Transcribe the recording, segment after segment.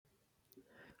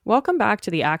Welcome back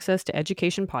to the Access to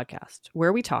Education podcast,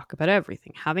 where we talk about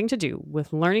everything having to do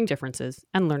with learning differences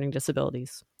and learning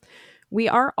disabilities. We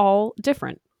are all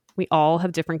different. We all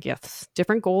have different gifts,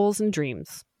 different goals, and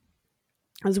dreams.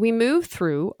 As we move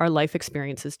through, our life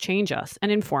experiences change us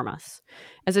and inform us.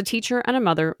 As a teacher and a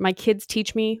mother, my kids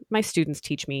teach me, my students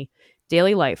teach me.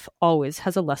 Daily life always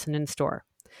has a lesson in store.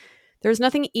 There's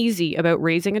nothing easy about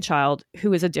raising a child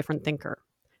who is a different thinker.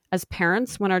 As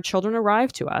parents, when our children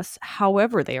arrive to us,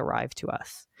 however they arrive to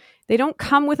us, they don't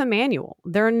come with a manual.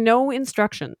 There are no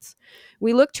instructions.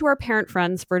 We look to our parent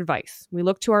friends for advice. We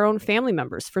look to our own family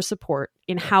members for support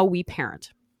in how we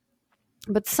parent.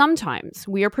 But sometimes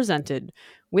we are presented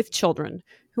with children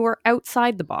who are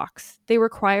outside the box. They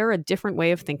require a different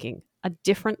way of thinking, a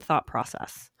different thought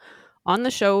process. On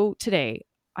the show today,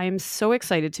 I am so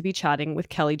excited to be chatting with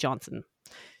Kelly Johnson.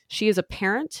 She is a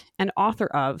parent and author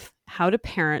of How to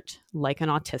Parent Like an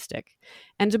Autistic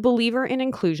and a believer in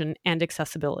inclusion and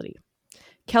accessibility.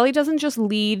 Kelly doesn't just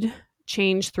lead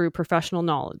change through professional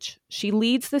knowledge. She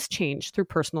leads this change through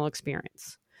personal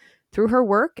experience. Through her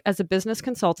work as a business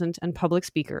consultant and public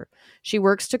speaker, she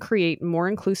works to create more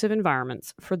inclusive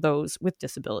environments for those with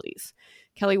disabilities.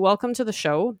 Kelly, welcome to the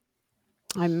show.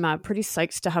 I'm pretty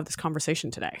psyched to have this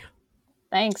conversation today.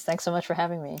 Thanks so much for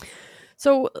having me.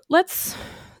 So let's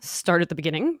start at the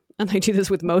beginning, and I do this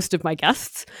with most of my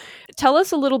guests. Tell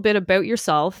us a little bit about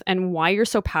yourself and why you're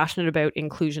so passionate about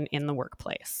inclusion in the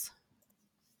workplace.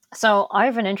 So I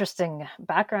have an interesting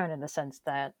background in the sense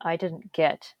that I didn't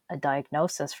get a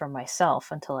diagnosis for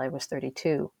myself until I was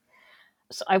 32.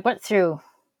 So I went through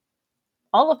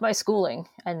all of my schooling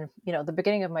and, the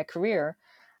beginning of my career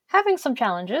having some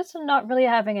challenges and not really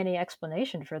having any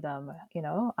explanation for them.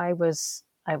 I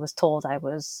was told I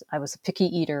was a picky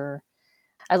eater.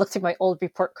 I looked at my old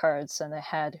report cards and I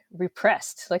had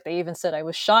repressed. Like they even said I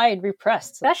was shy and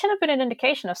repressed. That should have been an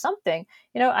indication of something.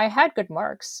 I had good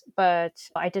marks, but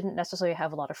I didn't necessarily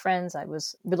have a lot of friends. I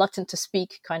was reluctant to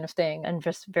speak kind of thing and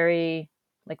just very,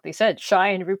 like they said, shy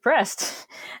and repressed.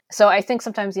 So I think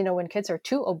sometimes, when kids are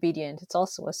too obedient, it's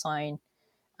also a sign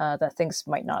that things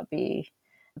might not be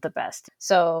the best.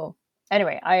 So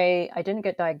anyway, I didn't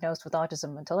get diagnosed with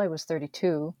autism until I was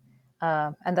 32.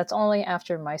 And that's only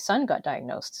after my son got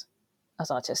diagnosed as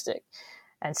autistic.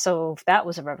 And so that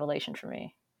was a revelation for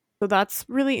me. So that's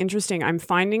really interesting. I'm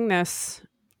finding this,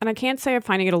 and I can't say I'm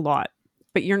finding it a lot,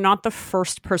 but you're not the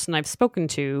first person I've spoken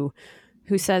to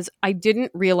who says, I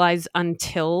didn't realize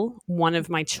until one of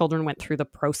my children went through the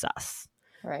process.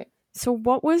 Right. So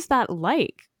what was that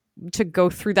like to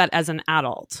go through that as an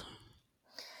adult?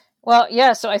 Well,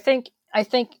 yeah. So I think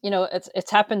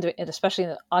it's happened, especially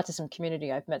in the autism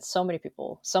community. I've met so many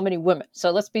people, so many women.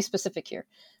 So let's be specific here.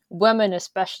 Women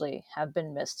especially have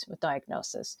been missed with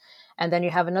diagnosis. And then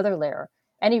you have another layer.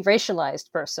 Any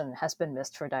racialized person has been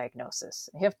missed for diagnosis.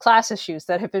 You have class issues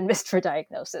that have been missed for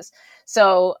diagnosis.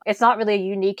 So it's not really a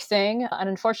unique thing. And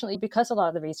unfortunately, because a lot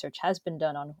of the research has been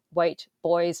done on white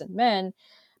boys and men,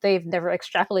 they've never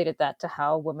extrapolated that to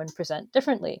how women present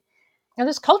differently. And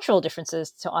there's cultural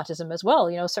differences to autism as well.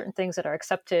 Certain things that are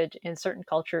accepted in certain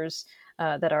cultures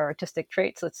that are artistic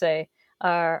traits, let's say,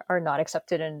 are not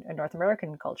accepted in North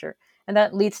American culture. And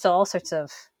that leads to all sorts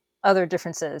of other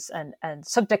differences and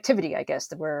subjectivity, I guess,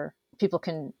 where people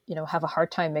can, have a hard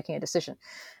time making a decision.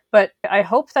 But I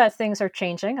hope that things are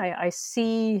changing. I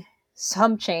see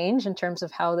some change in terms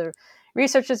of how the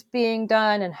research is being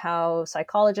done and how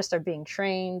psychologists are being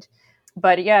trained.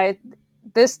 But yeah,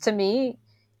 this to me,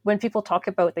 when people talk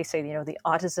about, they say, the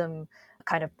autism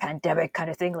kind of pandemic kind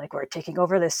of thing, like we're taking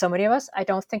over, there's so many of us. I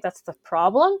don't think that's the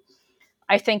problem.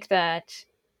 I think that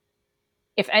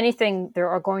if anything, there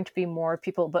are going to be more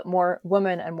people, but more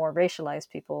women and more racialized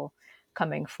people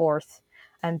coming forth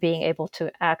and being able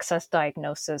to access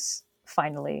diagnosis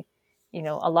finally. A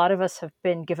lot of us have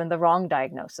been given the wrong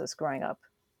diagnosis growing up.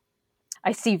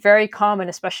 I see very common,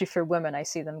 especially for women, I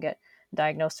see them get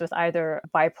diagnosed with either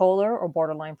bipolar or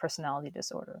borderline personality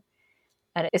disorder.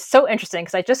 And it's so interesting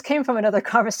because I just came from another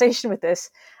conversation with this.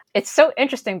 It's so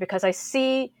interesting because I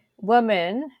see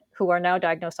women who are now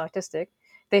diagnosed autistic.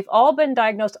 They've all been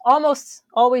diagnosed almost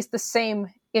always the same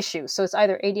issue. So it's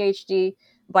either ADHD,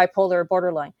 bipolar, or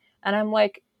borderline. And I'm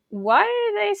like, why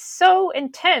are they so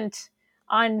intent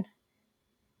on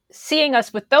seeing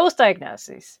us with those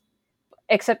diagnoses,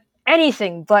 except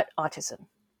anything but autism?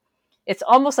 It's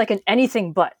almost like an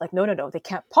anything but, like, no, they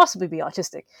can't possibly be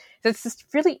autistic. So it's just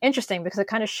really interesting because it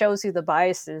kind of shows you the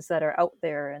biases that are out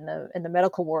there in the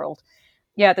medical world.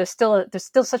 Yeah, there's still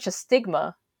such a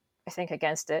stigma, I think,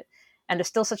 against it. And there's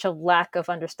still such a lack of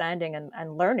understanding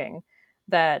and learning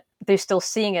that they're still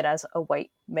seeing it as a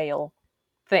white male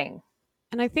thing.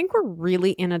 And I think we're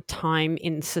really in a time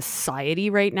in society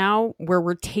right now where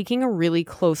we're taking a really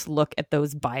close look at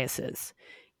those biases.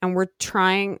 And we're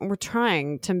trying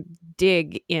to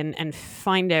dig in and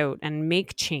find out and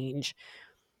make change.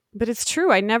 But it's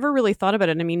true. I never really thought about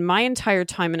it. I mean, my entire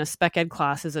time in a spec ed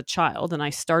class as a child, and I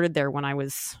started there when I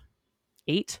was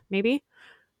 8, maybe,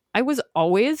 I was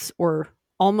always or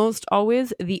almost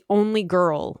always the only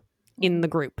girl in the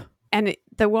group. And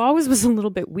that always was a little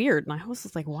bit weird. And I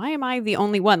was like, why am I the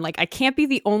only one? Like, I can't be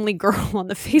the only girl on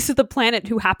the face of the planet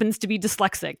who happens to be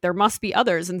dyslexic. There must be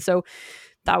others. And so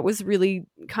that was really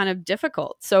kind of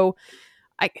difficult. So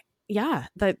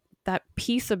that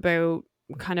piece about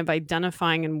kind of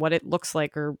identifying and what it looks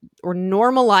like or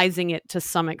normalizing it to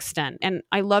some extent. And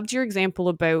I loved your example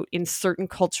about in certain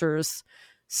cultures,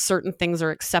 certain things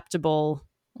are acceptable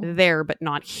there, but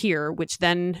not here, which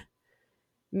then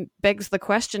begs the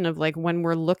question of like, when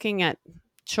we're looking at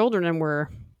children and we're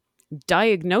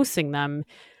diagnosing them,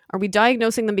 are we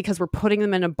diagnosing them because we're putting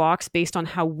them in a box based on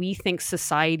how we think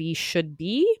society should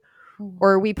be?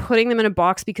 Or are we putting them in a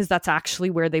box because that's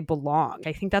actually where they belong?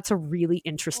 I think that's a really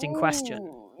interesting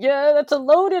question. Yeah, that's a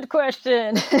loaded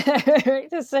question.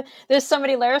 There's so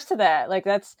many layers to that. Like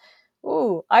that's,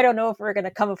 I don't know if we're going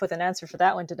to come up with an answer for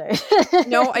that one today.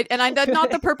 No, that's not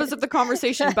the purpose of the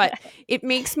conversation, but it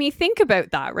makes me think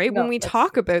about that, right? When we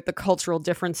talk about the cultural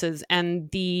differences and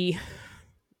I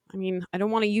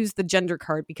don't want to use the gender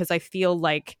card because I feel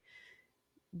like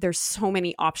there's so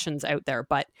many options out there,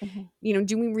 but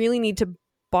do we really need to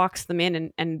box them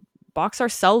in and box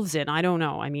ourselves in? I don't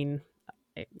know. I mean,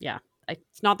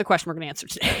 it's not the question we're going to answer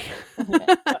today.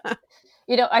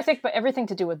 I think but everything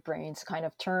to do with brains kind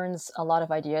of turns a lot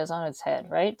of ideas on its head,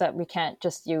 right? That we can't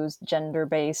just use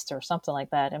gender-based or something like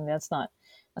that. I mean, that's not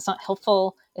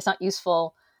helpful. It's not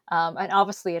useful. And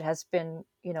obviously it has been,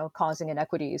 causing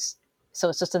inequities. So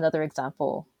it's just another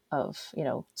example of,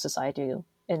 societal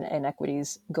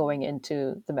inequities going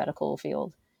into the medical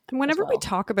field. And whenever we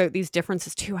talk about these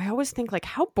differences too, I always think like,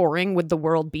 how boring would the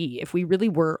world be if we really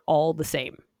were all the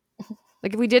same?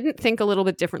 Like if we didn't think a little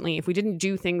bit differently, if we didn't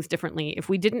do things differently, if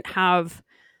we didn't have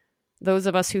those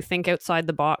of us who think outside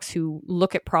the box, who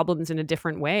look at problems in a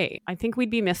different way, I think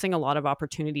we'd be missing a lot of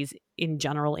opportunities in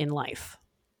general in life.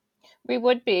 We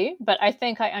would be, but I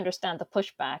think I understand the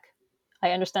pushback.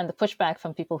 I understand the pushback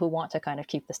from people who want to kind of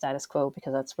keep the status quo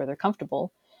because that's where they're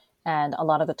comfortable. And a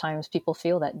lot of the times people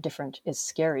feel that different is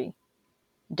scary.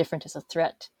 Different is a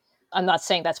threat. I'm not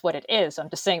saying that's what it is. I'm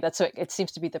just saying it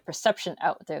seems to be the perception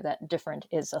out there that different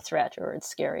is a threat or it's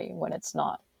scary when it's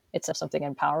not. It's something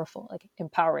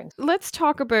empowering. Let's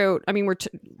talk about, we're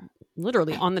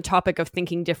literally on the topic of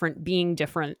thinking different, being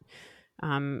different,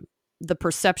 the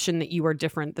perception that you are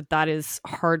different, that is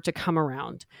hard to come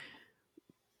around.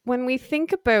 When we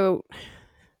think about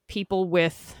people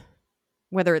with,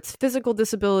 whether it's physical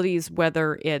disabilities,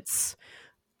 whether it's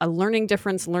a learning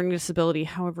difference, learning disability,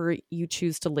 however you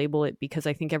choose to label it, because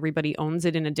I think everybody owns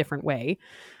it in a different way.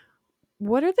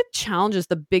 What are the challenges,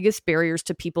 the biggest barriers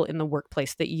to people in the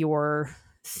workplace that you're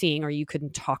seeing, or you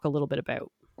could talk a little bit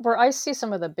about? Where I see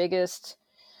some of the biggest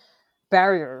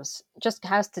barriers just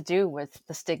has to do with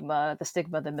the stigma,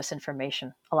 the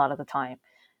misinformation a lot of the time.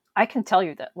 I can tell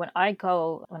you that when I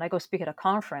go speak at a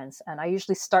conference, and I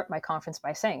usually start my conference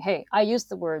by saying, hey, I use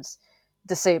the words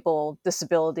disabled,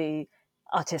 disability,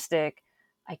 autistic,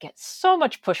 I get so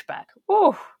much pushback.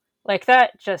 Ooh, like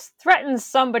that just threatens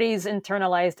somebody's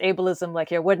internalized ableism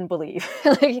like you wouldn't believe.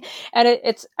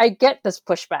 I get this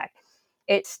pushback.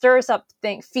 It stirs up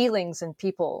feelings in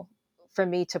people for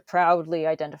me to proudly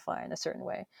identify in a certain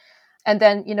way. And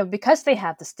then, because they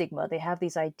have the stigma, they have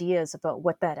these ideas about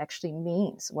what that actually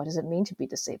means. What does it mean to be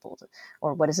disabled?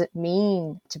 Or what does it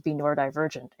mean to be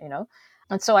neurodivergent,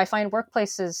 And so I find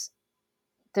workplaces,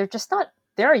 they're just not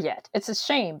there yet. It's a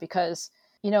shame because,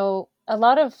 a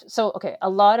lot of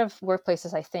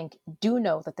workplaces, I think, do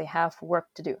know that they have work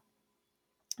to do.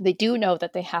 They do know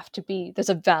that they have to be, there's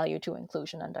a value to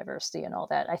inclusion and diversity and all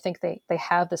that. I think they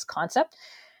have this concept.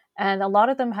 And a lot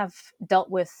of them have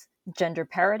dealt with gender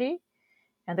parity.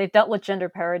 And they've dealt with gender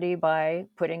parity by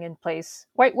putting in place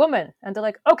white women. And they're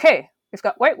like, okay, we've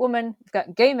got white women, we've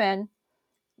got gay men.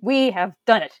 We have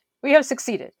done it. We have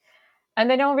succeeded. And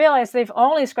they don't realize they've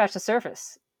only scratched the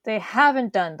surface. They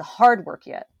haven't done the hard work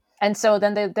yet. And so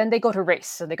then they go to race.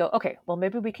 So they go, okay, well,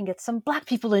 maybe we can get some Black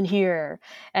people in here.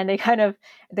 And they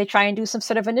try and do some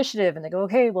sort of initiative. And they go,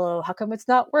 okay, well, how come it's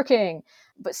not working?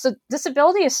 But so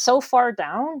disability is so far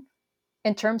down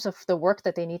in terms of the work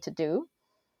that they need to do.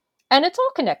 And it's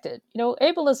all connected.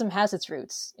 Ableism has its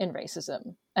roots in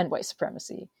racism and white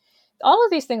supremacy. all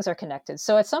of these things are connected.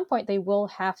 So at some point, they will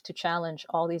have to challenge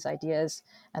all these ideas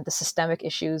and the systemic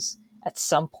issues at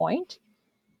some point.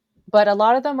 But a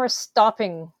lot of them are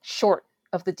stopping short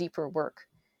of the deeper work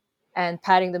and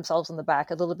patting themselves on the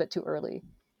back a little bit too early.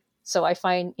 So I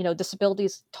find, disability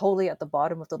is totally at the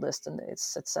bottom of the list, and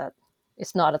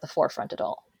it's not at the forefront at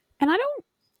all. And I don't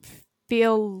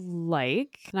feel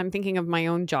like, and I'm thinking of my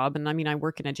own job, and I mean, I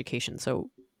work in education, so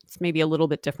it's maybe a little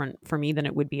bit different for me than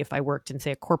it would be if I worked in,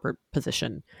 say, a corporate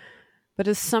position. But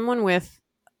as someone with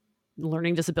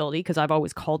learning disability, because I've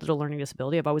always called it a learning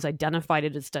disability, I've always identified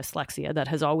it as dyslexia. That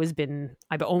has always been,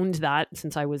 I've owned that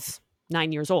since I was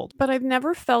 9 years old. But I've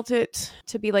never felt it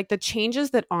to be like the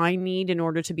changes that I need in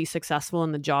order to be successful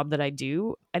in the job that I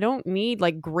do. I don't need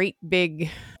like great big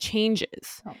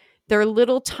changes. Oh. There are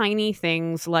little tiny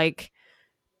things like,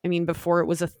 I mean, before it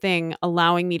was a thing,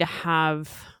 allowing me to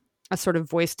have a sort of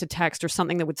voice to text or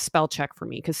something that would spell check for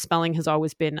me, because spelling has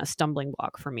always been a stumbling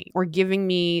block for me, or giving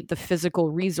me the physical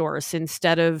resource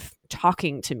instead of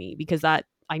talking to me, because that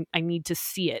I need to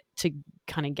see it to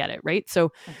kind of get it, right?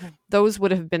 So those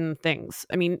would have been things.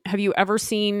 I mean, have you ever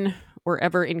seen or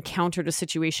ever encountered a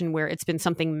situation where it's been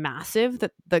something massive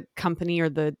that the company or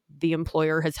the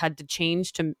employer has had to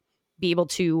change to be able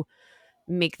to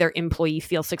make their employee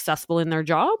feel successful in their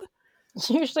job?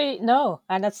 Usually no,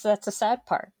 and that's the sad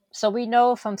part. So we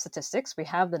know from statistics, we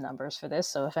have the numbers for this.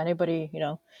 So if anybody,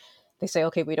 they say,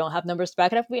 okay, we don't have numbers to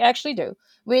back it up, we actually do.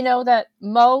 We know that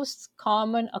most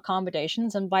common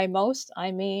accommodations, and by most,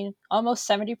 I mean almost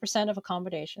 70% of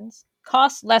accommodations,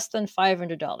 cost less than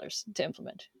 $500 to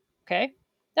implement. Okay?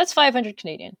 That's 500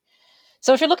 Canadian.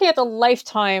 So if you're looking at the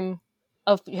lifetime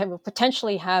of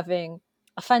potentially having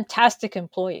a fantastic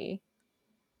employee,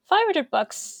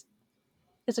 $500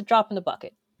 is a drop in the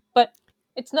bucket. But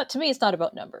it's not, to me, it's not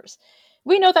about numbers.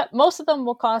 We know that most of them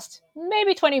will cost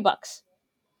maybe $20.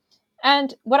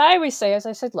 And what I always say is,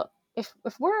 I said, look, if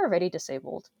we're already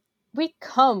disabled, we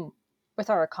come with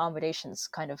our accommodations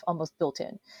kind of almost built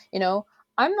in.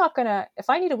 I'm not going to, if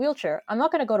I need a wheelchair, I'm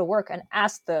not going to go to work and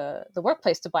ask the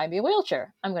workplace to buy me a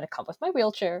wheelchair. I'm going to come with my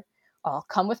wheelchair. I'll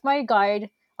come with my guide.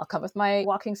 I'll come with my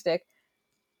walking stick.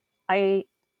 I'm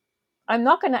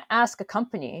not going to ask a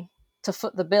company to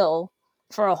foot the bill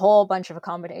for a whole bunch of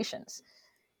accommodations.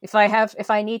 If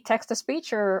I need text to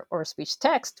speech or speech to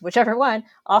text, whichever one,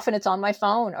 often it's on my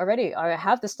phone already. I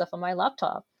have this stuff on my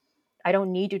laptop. I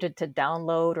don't need you to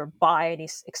download or buy any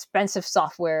expensive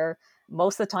software.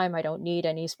 Most of the time, I don't need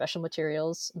any special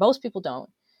materials. Most people don't.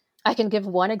 I can give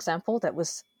one example that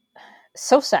was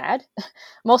so sad,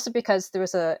 mostly because there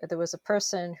was a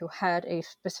person who had a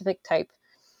specific type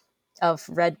of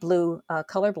red-blue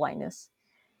color blindness,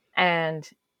 and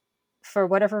for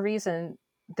whatever reason,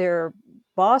 their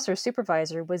boss or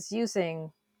supervisor was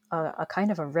using a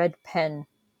kind of a red pen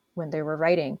when they were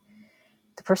writing.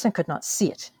 The person could not see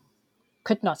it.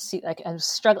 And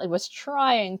was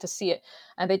trying to see it,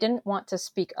 and they didn't want to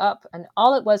speak up. And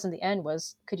all it was in the end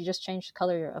was, could you just change the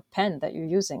color of pen that you're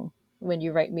using when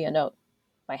you write me a note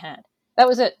by hand? That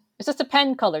was it. It's just a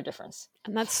pen color difference.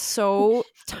 And that's so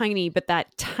tiny, but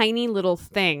that tiny little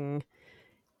thing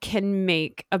can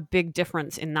make a big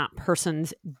difference in that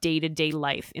person's day-to-day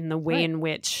life, in the way in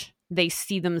which they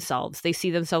see themselves. They see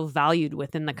themselves valued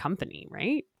within the company,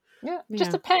 right? Yeah,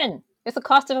 just a pen. It's the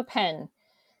cost of a pen.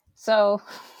 So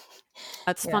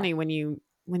that's funny when you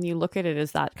look at it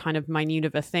as that kind of minute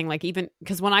of a thing. Like, even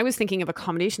because when I was thinking of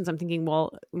accommodations, I'm thinking,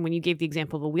 well, when you gave the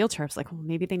example of a wheelchair, it's like, well,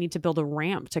 maybe they need to build a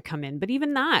ramp to come in. But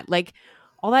even that, like,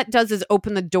 all that does is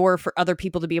open the door for other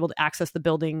people to be able to access the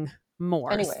building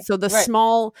more. Anyway, so the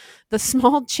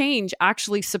small change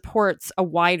actually supports a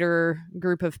wider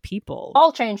group of people.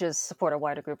 All changes support a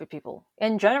wider group of people.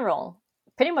 In general,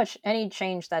 pretty much any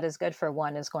change that is good for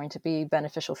one is going to be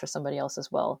beneficial for somebody else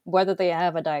as well, whether they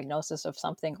have a diagnosis of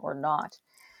something or not.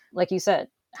 Like you said,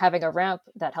 having a ramp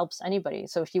that helps anybody.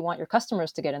 So if you want your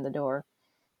customers to get in the door,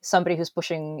 somebody who's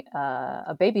pushing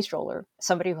a baby stroller,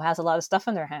 somebody who has a lot of stuff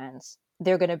in their hands,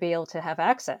 they're going to be able to have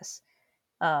access.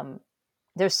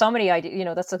 There's so many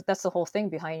ideas, that's the whole thing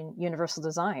behind universal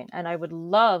design. And I would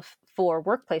love for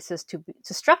workplaces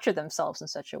to structure themselves in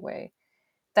such a way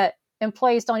that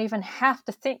employees don't even have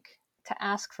to think to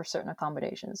ask for certain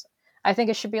accommodations. I think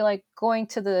it should be like going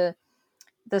to the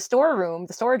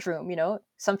storage room.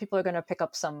 Some people are going to pick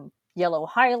up some yellow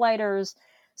highlighters.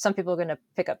 Some people are going to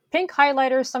pick up pink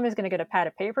highlighters. Somebody's going to get a pad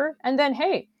of paper. And then,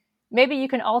 hey, maybe you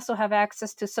can also have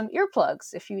access to some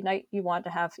earplugs if you want to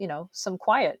have, some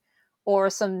quiet, or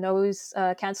some noise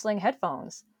canceling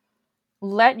headphones.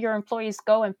 Let your employees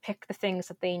go and pick the things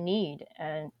that they need,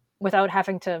 and without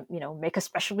having to, make a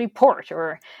special report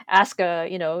or ask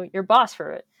your boss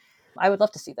for it. I would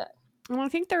love to see that. Well, I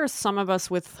think there are some of us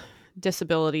with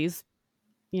disabilities,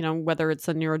 whether it's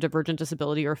a neurodivergent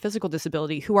disability or a physical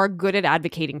disability, who are good at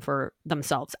advocating for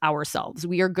themselves, ourselves.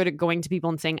 We are good at going to people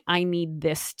and saying, I need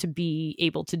this to be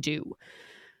able to do.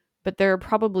 But there are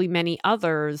probably many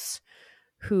others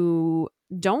who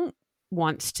don't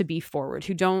want to be forward,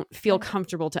 who don't feel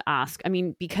comfortable to ask. I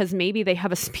mean, because maybe they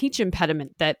have a speech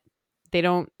impediment that they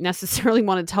don't necessarily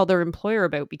want to tell their employer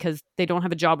about because they don't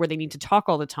have a job where they need to talk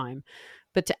all the time.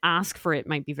 But to ask for it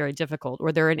might be very difficult,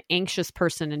 or they're an anxious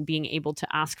person and being able to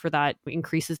ask for that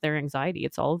increases their anxiety.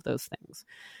 It's all of those things.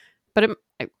 But,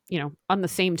 on the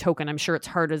same token, I'm sure it's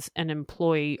hard as an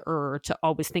employer to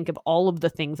always think of all of the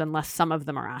things unless some of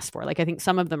them are asked for. Like, I think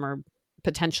some of them are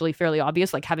potentially fairly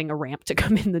obvious, like having a ramp to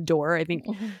come in the door. I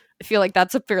feel like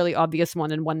that's a fairly obvious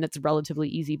one and one that's relatively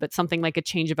easy, but something like a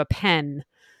change of a pen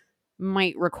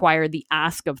might require the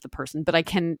ask of the person, but I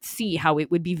can see how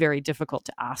it would be very difficult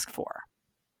to ask for.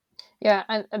 Yeah,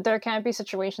 and there can be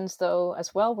situations, though,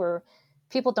 as well, where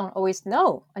people don't always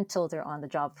know until they're on the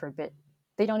job for a bit.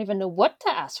 They don't even know what to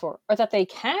ask for or that they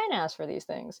can ask for these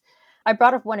things. I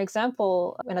brought up one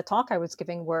example in a talk I was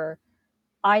giving where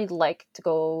I like to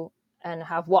go and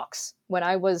have walks. When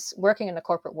I was working in the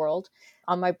corporate world,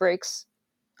 on my breaks,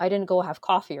 I didn't go have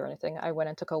coffee or anything. I went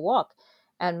and took a walk.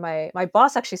 And my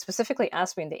boss actually specifically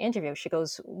asked me in the interview, she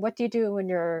goes, what do you do when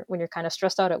you're kind of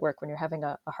stressed out at work, when you're having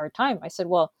a hard time? I said,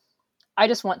 well, I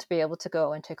just want to be able to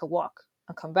go and take a walk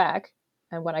and come back.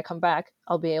 And when I come back,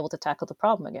 I'll be able to tackle the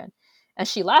problem again. And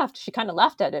she laughed. She kind of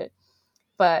laughed at it.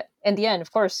 But in the end,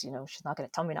 of course, she's not going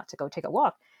to tell me not to go take a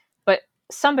walk. But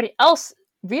somebody else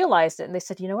realized it and they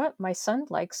said, you know what? My son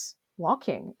likes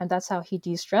walking and that's how he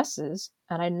de-stresses.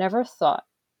 And I never thought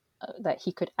that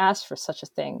he could ask for such a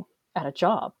thing at a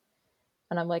job.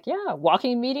 And I'm like, yeah,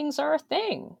 walking meetings are a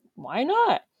thing. Why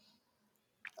not?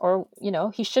 Or,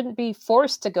 he shouldn't be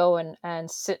forced to go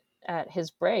and sit at his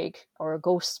break or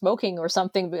go smoking or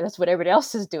something, but that's what everybody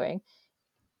else is doing.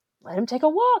 Let him take a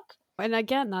walk. And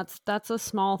again, that's a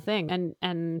small thing.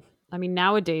 And I mean,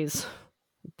 nowadays,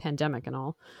 pandemic and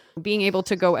all, being able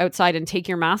to go outside and take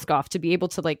your mask off, to be able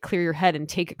to like clear your head and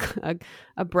take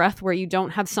a breath where you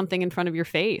don't have something in front of your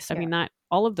face. I mean, that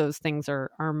all of those things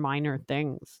are minor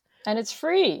things. And it's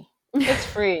free. It's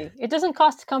free. It doesn't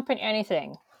cost the company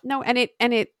anything. No, and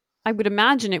it I would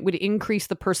imagine it would increase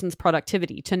the person's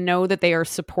productivity to know that they are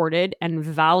supported and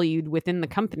valued within the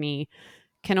company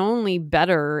can only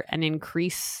better and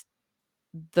increase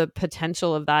the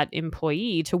potential of that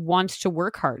employee to want to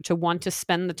work hard, to want to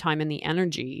spend the time and the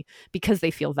energy because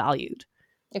they feel valued.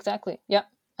 Exactly. Yeah.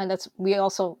 And we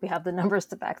have the numbers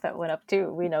to back that one up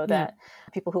too. We know that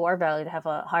people who are valued have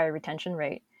a higher retention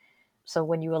rate. So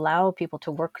when you allow people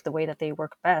to work the way that they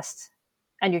work best,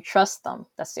 and you trust them,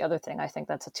 that's the other thing. I think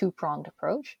that's a two-pronged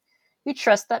approach. You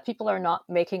trust that people are not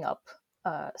making up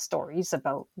stories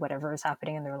about whatever is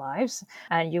happening in their lives,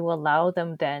 and you allow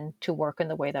them then to work in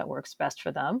the way that works best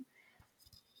for them.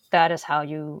 That is how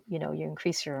you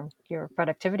increase your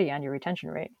productivity and your retention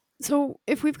rate. So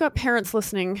if we've got parents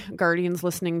listening, guardians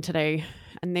listening today,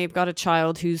 and they've got a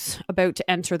child who's about to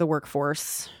enter the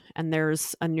workforce, and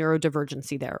there's a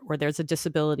neurodivergency there, or there's a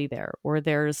disability there, or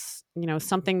there's,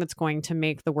 something that's going to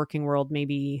make the working world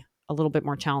maybe a little bit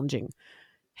more challenging.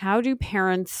 How do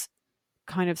parents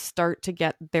kind of start to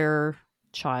get their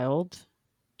child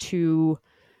to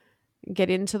get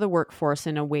into the workforce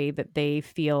in a way that they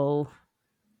feel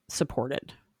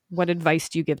supported? What advice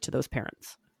do you give to those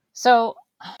parents? So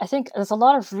I think there's a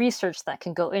lot of research that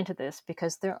can go into this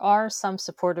because there are some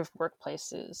supportive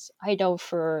workplaces. I know,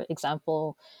 for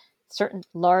example, certain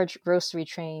large grocery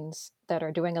chains that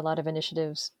are doing a lot of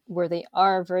initiatives where they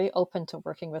are very open to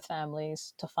working with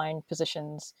families to find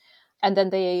positions. And then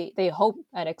they hope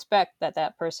and expect that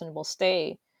that person will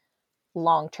stay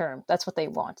long term. That's what they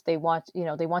want. They want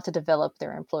to develop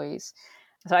their employees.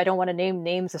 So I don't want to name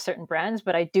names of certain brands,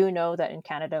 but I do know that in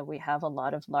Canada, we have a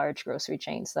lot of large grocery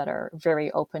chains that are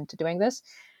very open to doing this.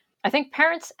 I think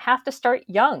parents have to start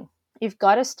young. You've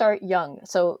got to start young.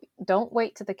 So don't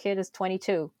wait till the kid is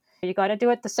 22. You got to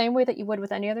do it the same way that you would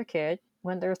with any other kid.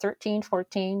 When they're 13,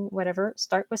 14, whatever,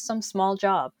 start with some small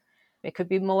job. It could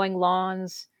be mowing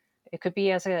lawns. It could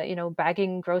be as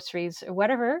bagging groceries or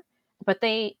whatever. But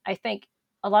I think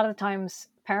a lot of the times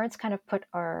parents kind of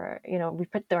we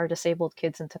put our disabled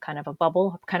kids into kind of a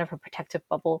bubble, kind of a protective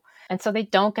bubble. And so they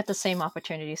don't get the same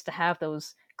opportunities to have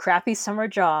those crappy summer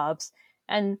jobs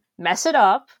and mess it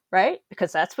up, right?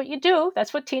 Because that's what you do.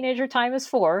 That's what teenager time is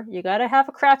for. You got to have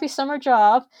a crappy summer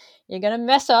job. You're going to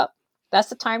mess up. That's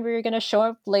the time where you're going to show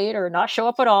up late or not show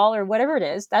up at all or whatever it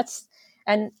is.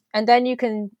 And then you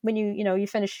can, when you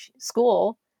finish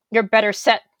school, you're better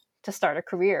set to start a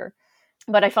career.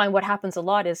 But I find what happens a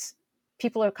lot is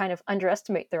people are kind of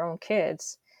underestimate their own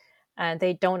kids, and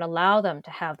they don't allow them to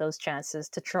have those chances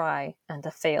to try and to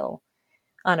fail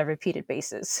on a repeated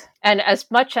basis. And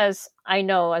as much as I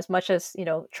know, as much as,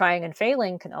 trying and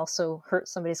failing can also hurt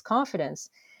somebody's confidence,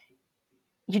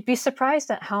 you'd be surprised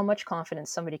at how much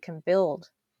confidence somebody can build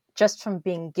just from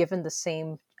being given the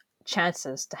same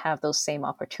chances to have those same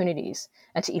opportunities,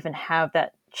 and to even have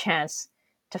that chance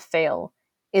to fail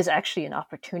is actually an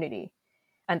opportunity.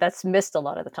 And that's missed a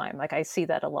lot of the time. Like, I see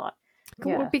that a lot.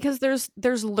 Yeah. Because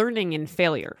there's learning in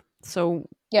failure. So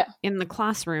yeah, in the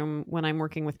classroom, when I'm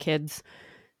working with kids,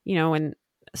 and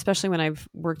especially when I've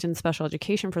worked in special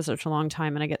education for such a long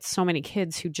time, and I get so many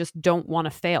kids who just don't want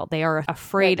to fail. They are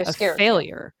afraid of scared,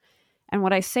 failure. Yeah. And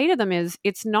what I say to them is,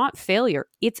 it's not failure.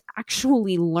 It's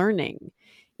actually learning.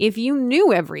 If you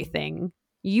knew everything,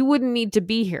 you wouldn't need to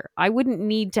be here. I wouldn't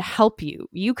need to help you.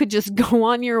 You could just go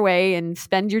on your way and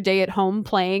spend your day at home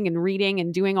playing and reading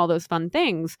and doing all those fun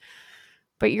things.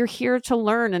 But you're here to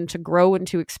learn and to grow and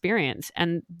to experience.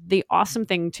 And the awesome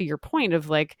thing, to your point of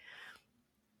like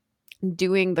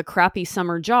doing the crappy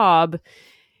summer job,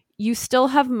 you still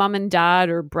have mom and dad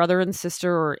or brother and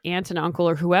sister or aunt and uncle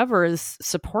or whoever is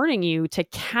supporting you to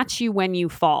catch you when you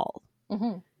fall.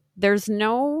 Mm-hmm. There's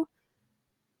no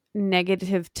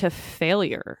negative to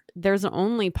failure. There's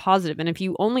only positive. And if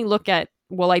you only look at,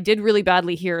 well, I did really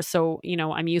badly here, so,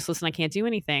 I'm useless and I can't do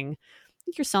anything, I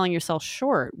think you're selling yourself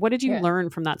short. What did you learn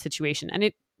from that situation? And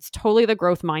it's totally the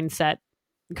growth mindset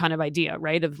kind of idea,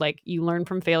 right? Of like, you learn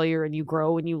from failure and you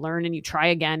grow and you learn and you try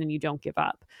again and you don't give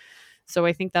up. So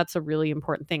I think that's a really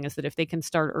important thing, is that if they can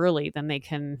start early, then they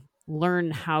can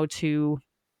learn how to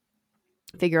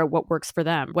figure out what works for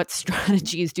them. What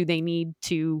strategies do they need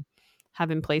to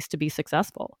have in place to be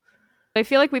successful? I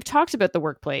feel like we've talked about the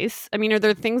workplace. I mean, are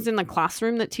there things in the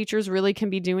classroom that teachers really can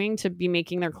be doing to be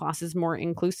making their classes more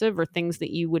inclusive, or things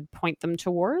that you would point them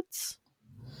towards?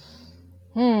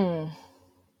 I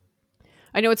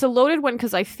know it's a loaded one,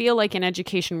 because I feel like in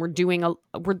education we're doing a lot.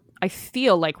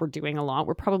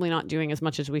 We're probably not doing as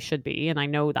much as we should be, and I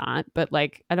know that, but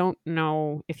like, I don't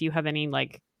know if you have any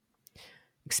like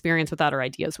experience with that or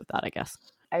ideas with that, I guess.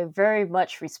 I very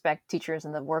much respect teachers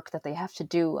and the work that they have to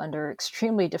do under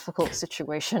extremely difficult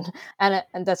situation. And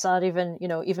that's not even,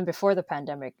 even before the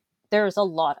pandemic, there is a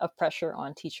lot of pressure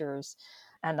on teachers,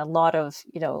 and a lot of,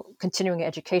 continuing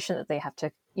education that they have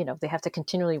to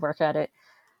continually work at it.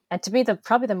 And to me,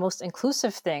 probably the most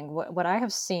inclusive thing, what I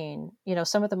have seen,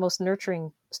 some of the most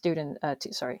nurturing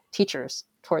teachers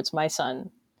towards my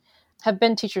son have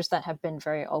been teachers that have been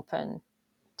very open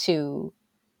to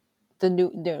the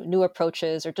new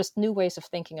approaches, or just new ways of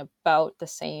thinking about the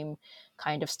same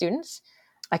kind of students.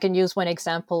 I can use one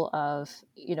example of,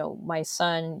 my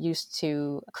son used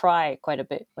to cry quite a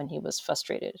bit when he was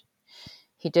frustrated.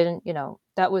 He didn't,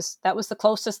 that was the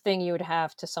closest thing you would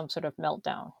have to some sort of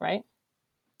meltdown, right?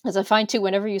 As I find too,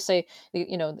 whenever you say,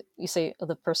 you say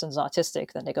the person's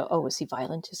autistic, then they go, oh, is he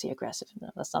violent? Is he aggressive? No,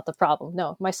 that's not the problem.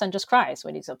 No, my son just cries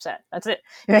when he's upset. That's it.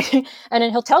 And then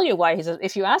he'll tell you why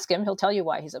if you ask him, he'll tell you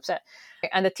why he's upset.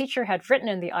 And the teacher had written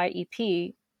in the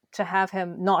IEP to have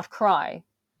him not cry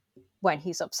when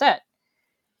he's upset.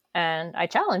 And I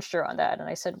challenged her on that. And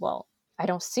I said, well, I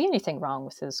don't see anything wrong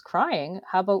with his crying.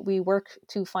 How about we work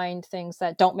to find things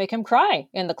that don't make him cry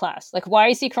in the class? Like, why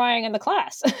is he crying in the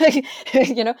class?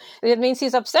 It means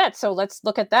he's upset. So let's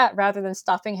look at that rather than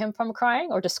stopping him from crying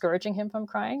or discouraging him from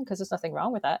crying, because there's nothing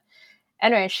wrong with that.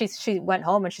 Anyway, she went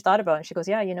home and she thought about it, and she goes,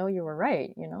 yeah, you were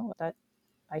right. That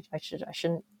I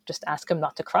shouldn't just ask him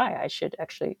not to cry. I should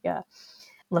actually,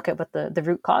 look at what the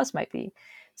root cause might be.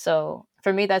 So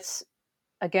for me, that's,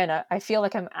 again, I feel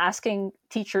like I'm asking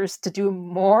teachers to do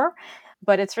more,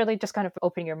 but it's really just kind of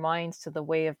opening your minds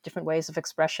to different ways of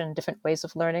expression, different ways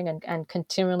of learning, and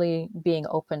continually being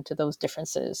open to those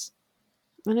differences.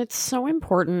 And it's so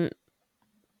important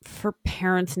for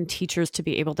parents and teachers to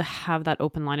be able to have that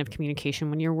open line of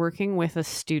communication when you're working with a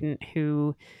student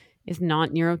who is not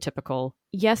neurotypical.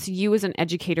 Yes, you as an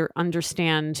educator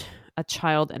understand a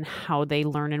child and how they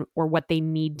learn or what they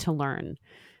need to learn.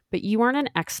 But you aren't an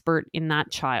expert in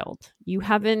that child. You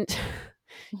haven't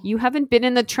been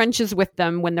in the trenches with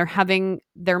them when they're having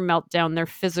their meltdown, their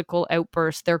physical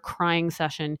outburst, their crying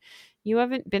session. You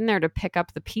haven't been there to pick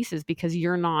up the pieces, because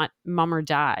you're not mom or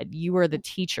dad. You are the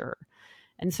teacher.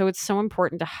 And so it's so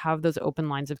important to have those open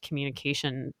lines of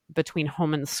communication between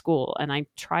home and school. And I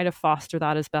try to foster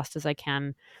that as best as I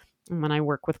can. And when I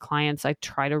work with clients, I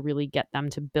try to really get them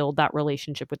to build that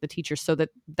relationship with the teacher, so that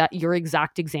your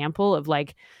exact example of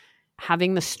like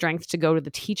having the strength to go to the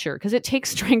teacher, because it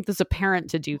takes strength as a parent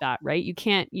to do that, right?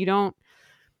 You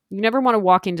never want to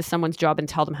walk into someone's job and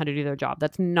tell them how to do their job.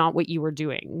 That's not what you were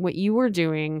doing. What you were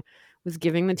doing was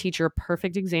giving the teacher a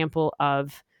perfect example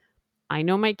of, I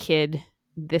know my kid,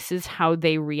 this is how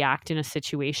they react in a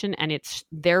situation, and it's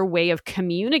their way of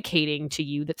communicating to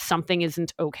you that something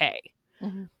isn't okay.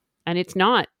 Mm-hmm. And it's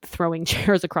not throwing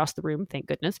chairs across the room, thank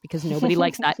goodness, because nobody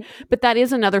likes that. But that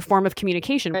is another form of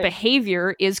communication. Right.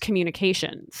 Behavior is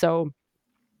communication. So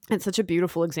it's such a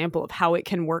beautiful example of how it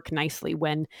can work nicely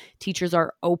when teachers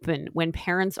are open, when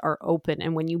parents are open,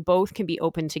 and when you both can be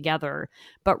open together,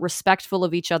 but respectful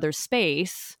of each other's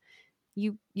space.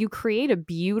 You create a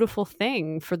beautiful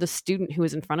thing for the student who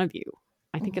is in front of you.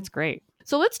 I think it's great.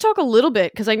 So let's talk a little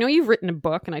bit, because I know you've written a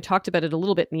book, and I talked about it a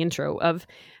little bit in the intro, of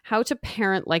how to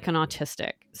parent like an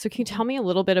autistic. So can you tell me a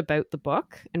little bit about the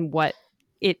book and what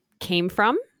it came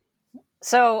from?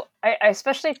 So I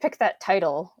especially picked that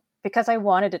title because I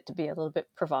wanted it to be a little bit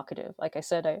provocative. Like I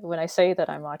said, when I say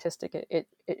that I'm autistic, it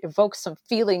evokes some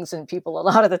feelings in people a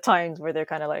lot of the times where they're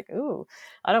kind of like, ooh,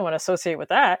 I don't want to associate with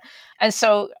that. And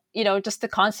so, just the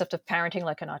concept of parenting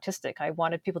like an autistic, I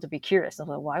wanted people to be curious. And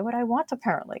like, why would I want to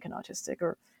parent like an autistic?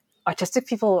 Or autistic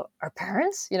people are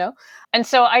parents, And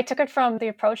so I took it from the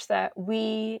approach that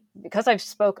because I've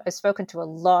spoken to a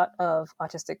lot of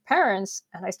autistic parents,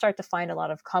 and I start to find a lot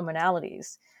of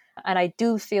commonalities. And I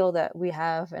do feel that we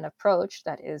have an approach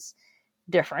that is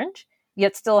different,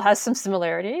 yet still has some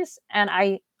similarities. And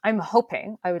I'm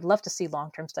hoping, I would love to see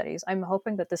long-term studies. I'm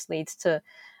hoping that this leads to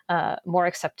more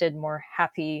accepted, more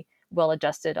happy,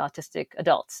 well-adjusted autistic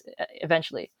adults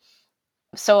eventually.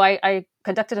 So I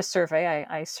conducted a survey.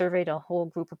 I surveyed a whole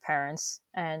group of parents,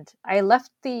 and I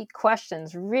left the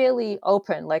questions really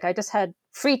open. Like I just had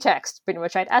free text, pretty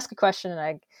much. I'd ask a question and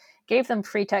I gave them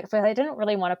free text, but I didn't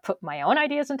really want to put my own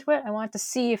ideas into it. I wanted to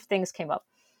see if things came up.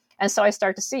 And so I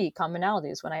started to see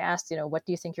commonalities. When I asked, what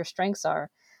do you think your strengths are?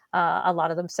 A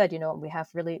lot of them said, we have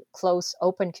really close,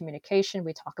 open communication.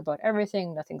 We talk about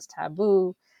everything. Nothing's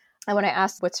taboo. And when I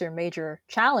asked, what's your major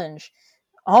challenge?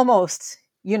 Almost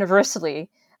universally,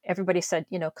 everybody said,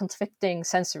 conflicting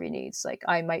sensory needs. Like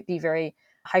I might be very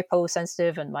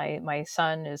hyposensitive, and my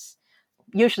son is,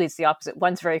 usually it's the opposite.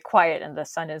 One's very quiet, and the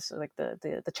son is like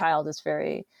the child is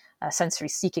very sensory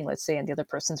seeking, let's say, and the other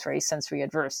person's very sensory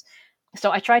adverse.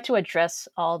 So I try to address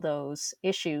all those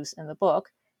issues in the book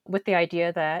with the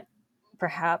idea that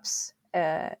perhaps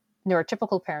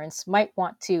neurotypical parents might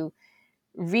want to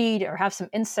read or have some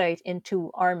insight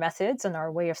into our methods and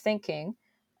our way of thinking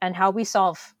and how we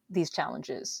solve these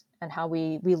challenges and how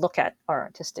we look at our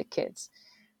autistic kids.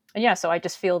 And yeah, so I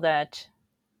just feel that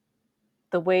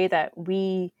the way that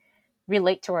we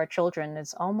relate to our children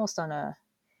is almost on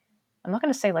I'm not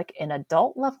going to say like an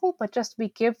adult level, but just we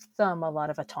give them a lot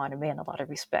of autonomy and a lot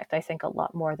of respect. I think a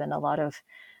lot more than a lot of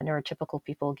neurotypical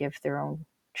people give their own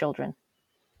children.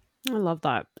 I love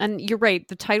that. And you're right.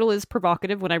 The title is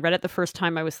provocative. When I read it the first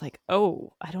time, I was like,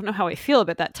 oh, I don't know how I feel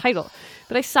about that title.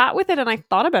 But I sat with it and I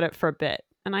thought about it for a bit.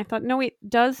 And I thought, no, it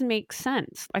does make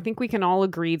sense. I think we can all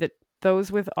agree that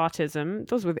those with autism,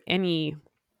 those with any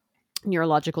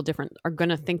neurological different, are going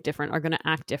to think different, are going to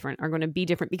act different, are going to be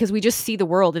different, because we just see the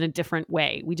world in a different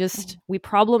way. We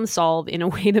problem solve in a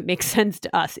way that makes sense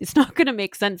to us. It's not going to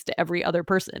make sense to every other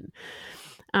person.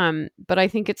 But I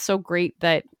think it's so great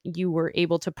that you were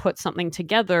able to put something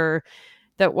together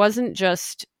that wasn't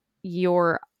just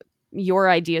your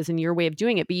ideas and your way of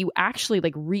doing it, but you actually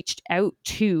like reached out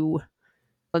to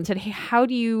and said, hey, how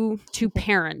do you, to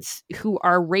parents who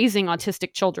are raising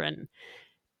autistic children,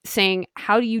 saying,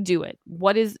 how do you do it?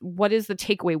 What is the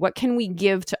takeaway? What can we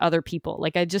give to other people?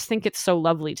 Like, I just think it's so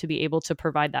lovely to be able to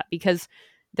provide that, because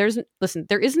there isn't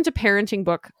a parenting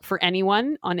book for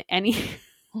anyone on any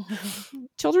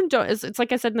children don't, it's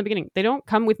like I said in the beginning, they don't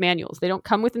come with manuals. They don't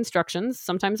come with instructions.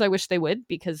 Sometimes I wish they would,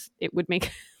 because it would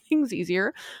make things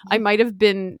easier. I might have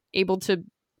been able to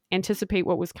anticipate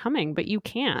what was coming, but you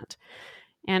can't.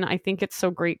 And I think it's so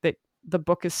great that the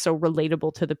book is so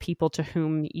relatable to the people to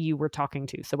whom you were talking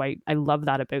to. So I love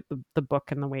that about the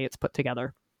book and the way it's put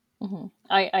together. Mm-hmm.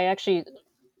 I actually,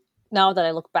 now that I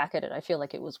look back at it, I feel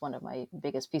like it was one of my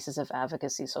biggest pieces of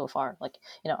advocacy so far. Like,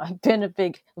 I've been a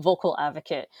big vocal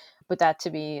advocate, but that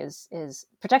to me is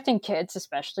protecting kids,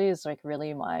 especially, is like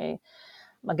really I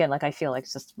feel like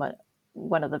it's just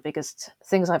one of the biggest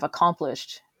things I've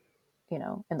accomplished,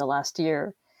 in the last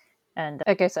year. And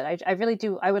like I said, I really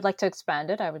do. I would like to expand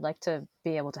it. I would like to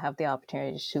be able to have the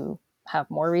opportunity to have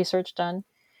more research done.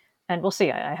 And we'll see.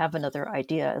 I have another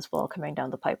idea as well coming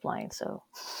down the pipeline. So,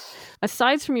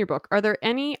 aside from your book, are there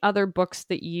any other books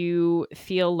that you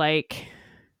feel like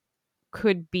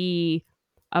could be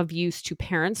of use to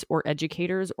parents or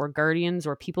educators or guardians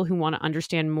or people who want to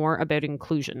understand more about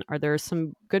inclusion? Are there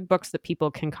some good books that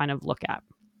people can kind of look at?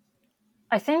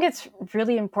 I think it's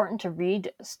really important to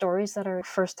read stories that are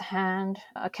firsthand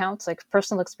accounts, like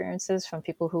personal experiences from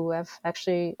people who have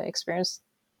actually experienced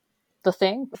the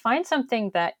thing. Find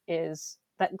something that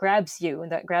grabs you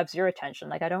and that grabs your attention.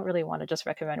 Like, I don't really want to just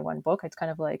recommend one book. It's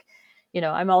kind of like,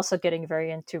 I'm also getting very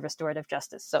into restorative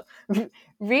justice. So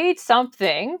read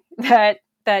something that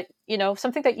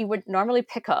something that you would normally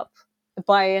pick up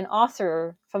by an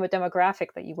author from a demographic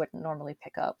that you wouldn't normally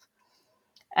pick up.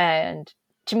 And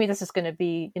to me, this is going to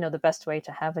be, the best way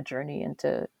to have a journey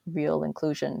into real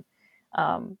inclusion.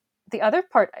 The other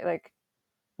part, like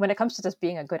when it comes to just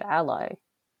being a good ally,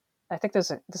 I think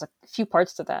there's a few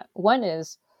parts to that. One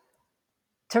is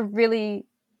to really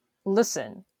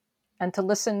listen, and to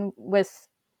listen with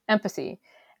empathy,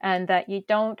 and that you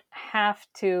don't have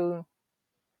to,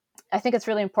 I think it's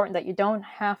really important that you don't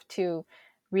have to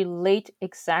relate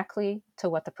exactly to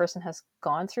what the person has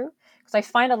gone through. Because I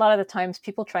find a lot of the times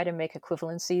people try to make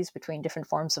equivalencies between different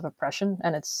forms of oppression,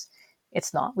 and it's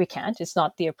not. We can't. It's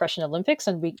not the oppression Olympics,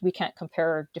 and we can't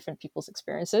compare different people's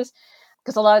experiences.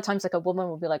 Because a lot of times, like, a woman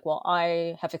will be like, well,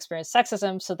 I have experienced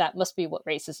sexism, so that must be what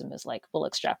racism is like. We'll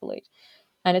extrapolate.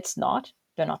 And it's not.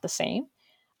 They're not the same.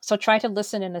 So try to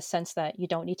listen in a sense that you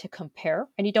don't need to compare,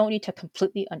 and you don't need to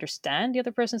completely understand the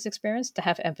other person's experience to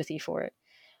have empathy for it.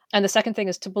 And the second thing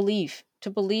is to believe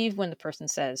when the person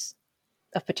says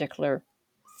a particular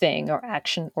thing or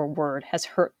action or word has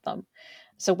hurt them.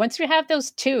 So once you have those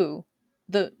two,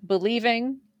 the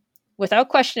believing without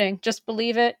questioning, just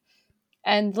believe it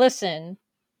and listen,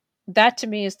 that to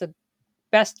me is the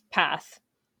best path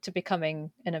to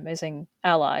becoming an amazing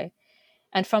ally.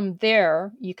 And from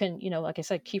there, you can, like I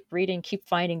said, keep reading, keep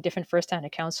finding different firsthand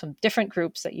accounts from different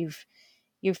groups that you've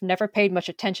never paid much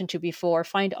attention to before.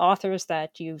 Find authors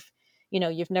that you've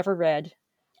never read.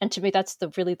 And to me, that's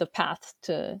really the path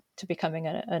to becoming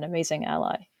an amazing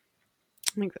ally.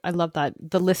 I love that.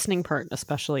 The listening part,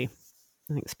 especially,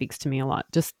 I think speaks to me a lot.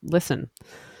 Just listen.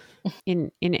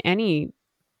 In any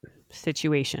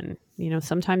situation,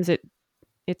 sometimes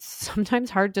it's sometimes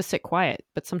hard to sit quiet,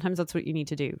 but sometimes that's what you need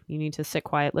to do. You need to sit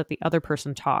quiet, let the other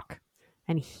person talk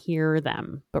and hear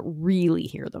them, but really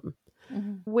hear them.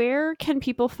 Mm-hmm. Where can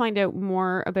people find out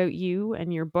more about you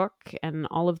and your book and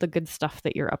all of the good stuff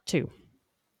that you're up to?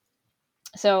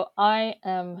 So I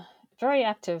am very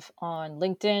active on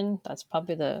LinkedIn. That's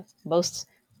probably the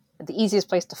easiest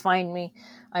place to find me.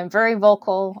 I'm very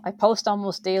vocal. I post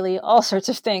almost daily, all sorts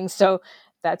of things. So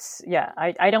that's,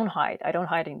 I don't hide. I don't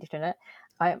hide on the internet.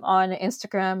 I'm on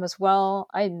Instagram as well.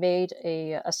 I made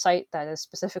a site that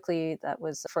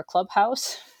was for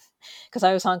Clubhouse because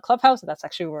I was on Clubhouse, and that's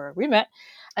actually where we met.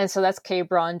 And so that's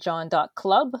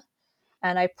kbraunjohn.club.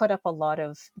 And I put up a lot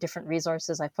of different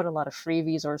resources. I put a lot of free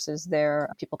resources there.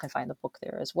 People can find the book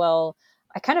there as well.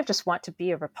 I kind of just want to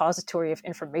be a repository of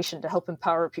information to help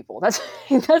empower people.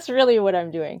 That's really what I'm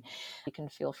doing. You can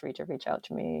feel free to reach out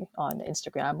to me on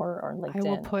Instagram or LinkedIn. I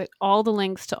will put all the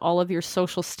links to all of your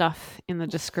social stuff in the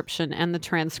description and the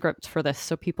transcript for this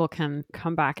so people can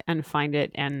come back and find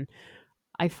it. And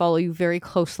I follow you very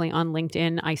closely on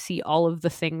LinkedIn. I see all of the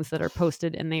things that are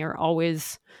posted, and they are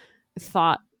always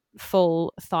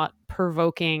thoughtful,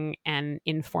 thought-provoking, and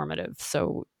informative.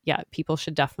 So yeah, people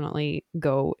should definitely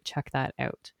go check that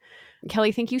out.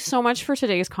 Kelly, thank you so much for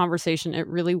today's conversation. It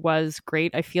really was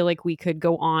great. I feel like we could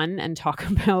go on and talk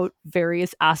about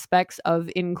various aspects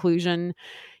of inclusion,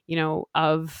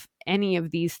 of any of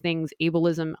these things,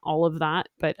 ableism, all of that.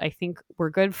 But I think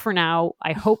we're good for now.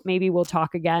 I hope maybe we'll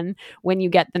talk again when you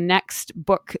get the next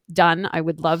book done. I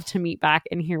would love to meet back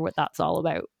and hear what that's all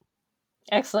about.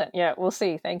 Excellent. Yeah, we'll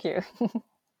see. Thank you.